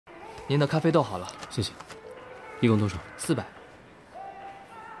您的咖啡豆好了，谢谢。一共多少？400。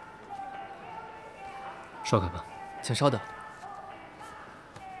刷卡吧。请稍等。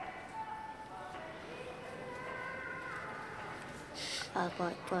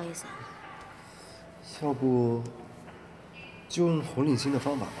不好意思啊。要不就用红领巾的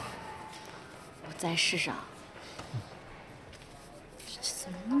方法吧。我再试试啊。这怎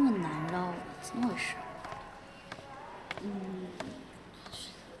么那么难绕啊？怎么回事？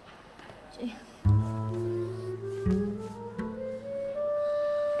这。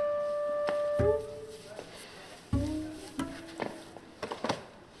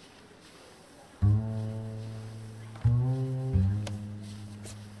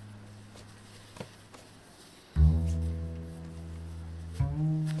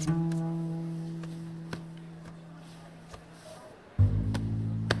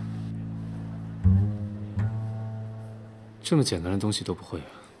这么简单的东西都不会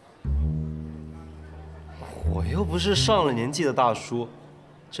啊！我又不是上了年纪的大叔，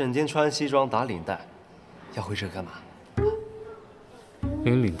整天穿西装打领带，要会这干嘛？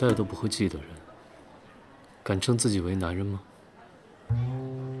连领带都不会系的人，敢称自己为男人吗？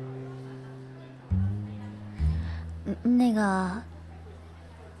那个，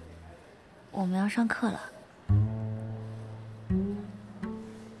我们要上课了。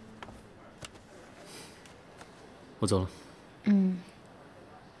我走了。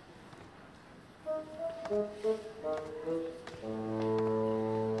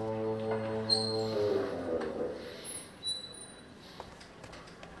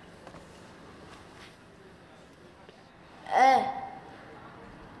哎，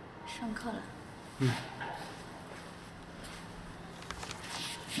上课了。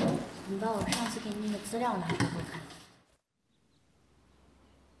你把我上次给你的资料拿给我看。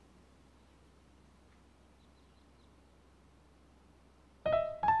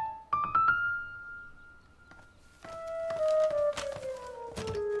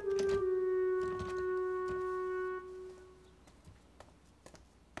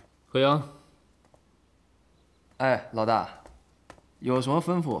何阳，哎，老大，有什么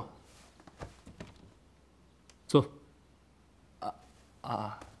吩咐？坐。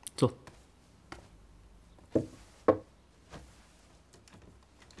坐。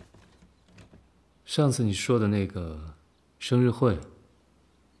上次你说的那个生日会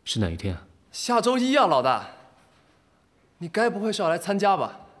是哪一天啊？下周一啊，老大。你该不会是要来参加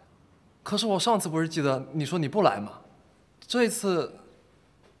吧？可是我上次不是记得你说你不来吗？这次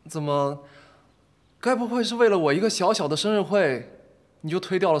怎么？该不会是为了我一个小小的生日会，你就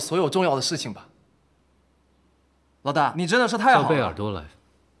推掉了所有重要的事情吧？老大，你真的是太好了。叫贝尔多来。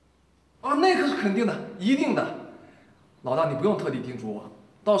啊，那可是肯定的，一定的。老大，你不用特地叮嘱我，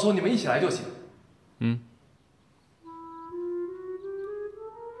到时候你们一起来就行。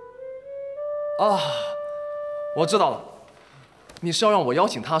啊，我知道了，你是要让我邀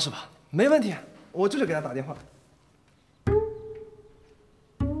请他是吧？没问题，我这就给他打电话。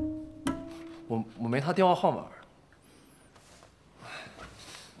我没他电话号码。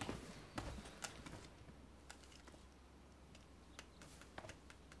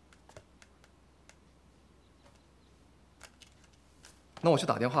那我去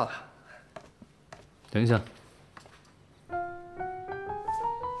打电话了。等一下。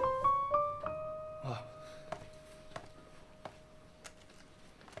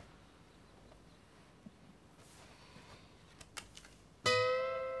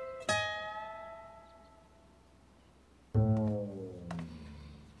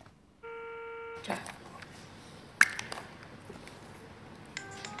这儿。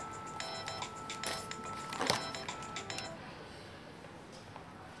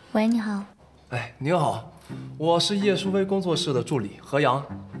喂，你好。哎，您好，我是叶淑薇工作室的助理何阳。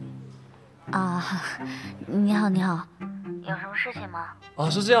啊，你好，你好，有什么事情吗？啊，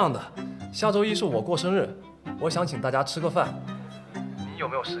是这样的，下周一是我过生日，我想请大家吃个饭，你有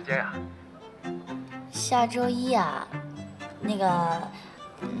没有时间呀？下周一啊，那个，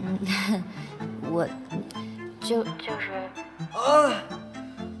我就是啊，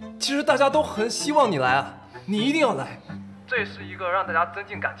其实大家都很希望你来啊，你一定要来，这是一个让大家增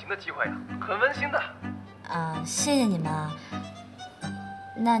进感情的机会啊，很温馨的。啊，谢谢你们啊。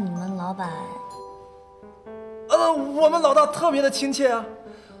那你们老板？我们老大特别的亲切啊，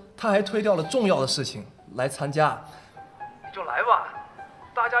他还推掉了重要的事情来参加，你就来吧，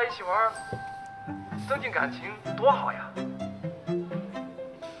大家一起玩，增进感情多好呀。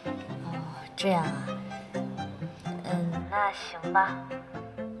哦，这样啊。那行吧。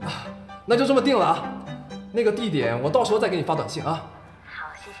啊，那就这么定了啊。那个地点我到时候再给你发短信啊。好，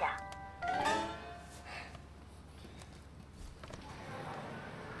谢谢啊。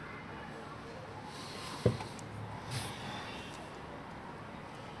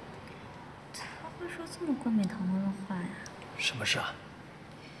这么冠冕堂皇的话呀？什么事啊？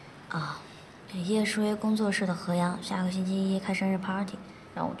啊，叶诗薇工作室的何阳下个星期一开生日 party，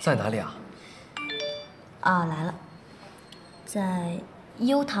 让我去。在哪里啊？啊，来了，在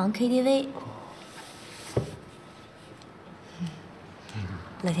优唐 KTV。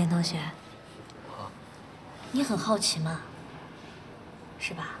乐天同学，你很好奇吗？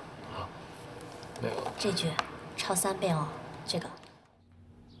是吧？没有。这句抄3遍哦，这个。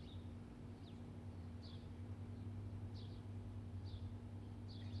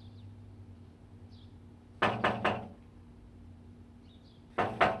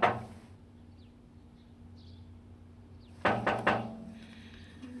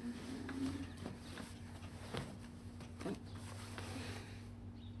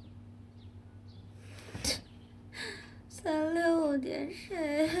365点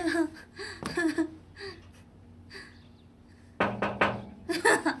谁啊？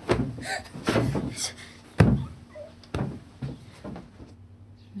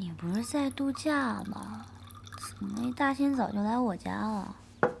你不是在度假吗？怎么一大清早就来我家了？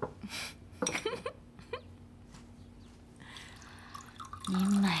你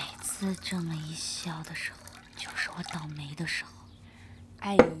每次这么一笑的时候，就是我倒霉的时候。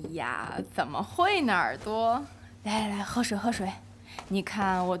哎呀，怎么会呢，耳朵？来来来，喝水喝水。你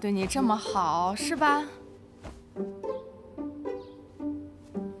看我对你这么好，是吧？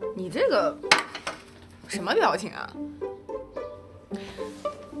你这个什么表情啊？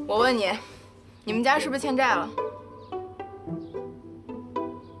我问你，你们家是不是欠债了？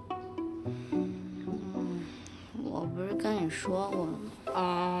我不是跟你说过了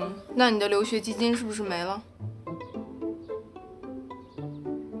吗？那你的留学基金是不是没了？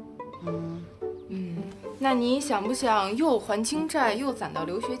那你想不想又还清债又攒到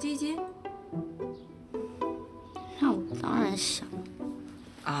留学基金？那我当然想。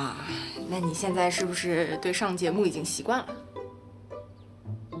啊，那你现在是不是对上节目已经习惯了？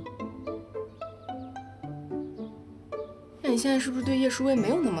那你现在是不是对叶舒薇没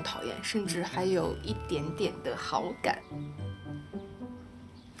有那么讨厌，甚至还有一点点的好感？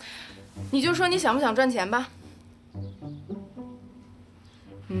你就说你想不想赚钱吧？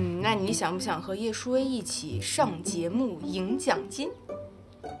那你想不想和叶舒薇一起上节目赢奖金？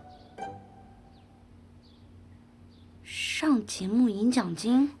上节目赢奖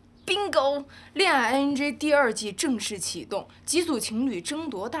金 ？Bingo！ 恋爱 ING 第2季正式启动，几组情侣争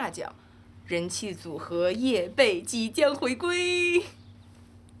夺大奖，人气组合叶蓓即将回归。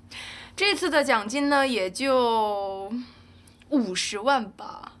这次的奖金呢，也就50万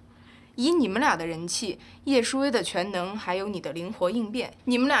吧。以你们俩的人气，叶舒薇的全能，还有你的灵活应变，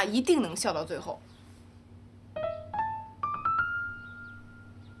你们俩一定能笑到最后。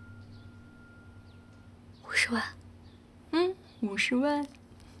50万。50万。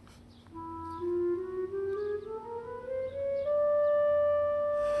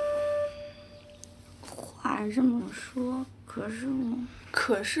话这么说，可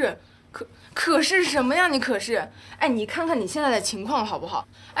是什么呀？你可是，哎，你看看你现在的情况好不好？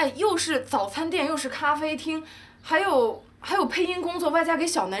哎，又是早餐店，又是咖啡厅，还有配音工作，外加给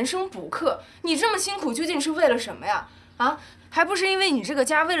小男生补课，你这么辛苦究竟是为了什么呀？啊，还不是因为你这个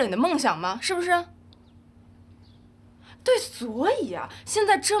家，为了你的梦想吗？是不是？对，所以啊，现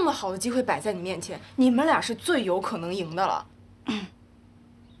在这么好的机会摆在你面前，你们俩是最有可能赢的了。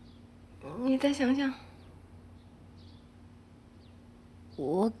你再想想。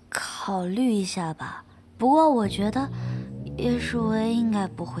我考虑一下吧。不过我觉得叶舒薇应该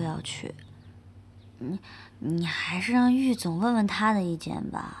不会要去。你还是让玉总问问他的意见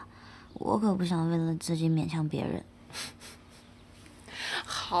吧。我可不想为了自己勉强别人。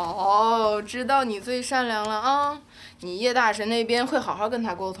好，知道你最善良了啊！你叶大神那边会好好跟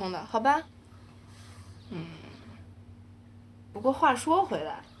他沟通的，好吧？不过话说回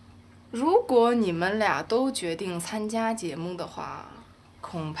来，如果你们俩都决定参加节目的话，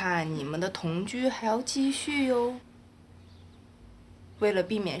恐怕你们的同居还要继续哟。为了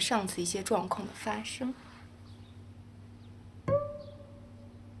避免上次一些状况的发生。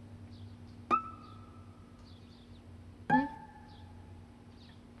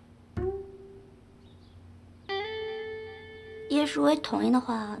叶舒薇同意的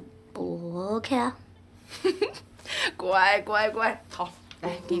话，我 OK 啊。乖，好，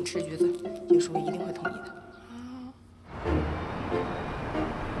来给你吃橘子，叶舒薇一定会同意的。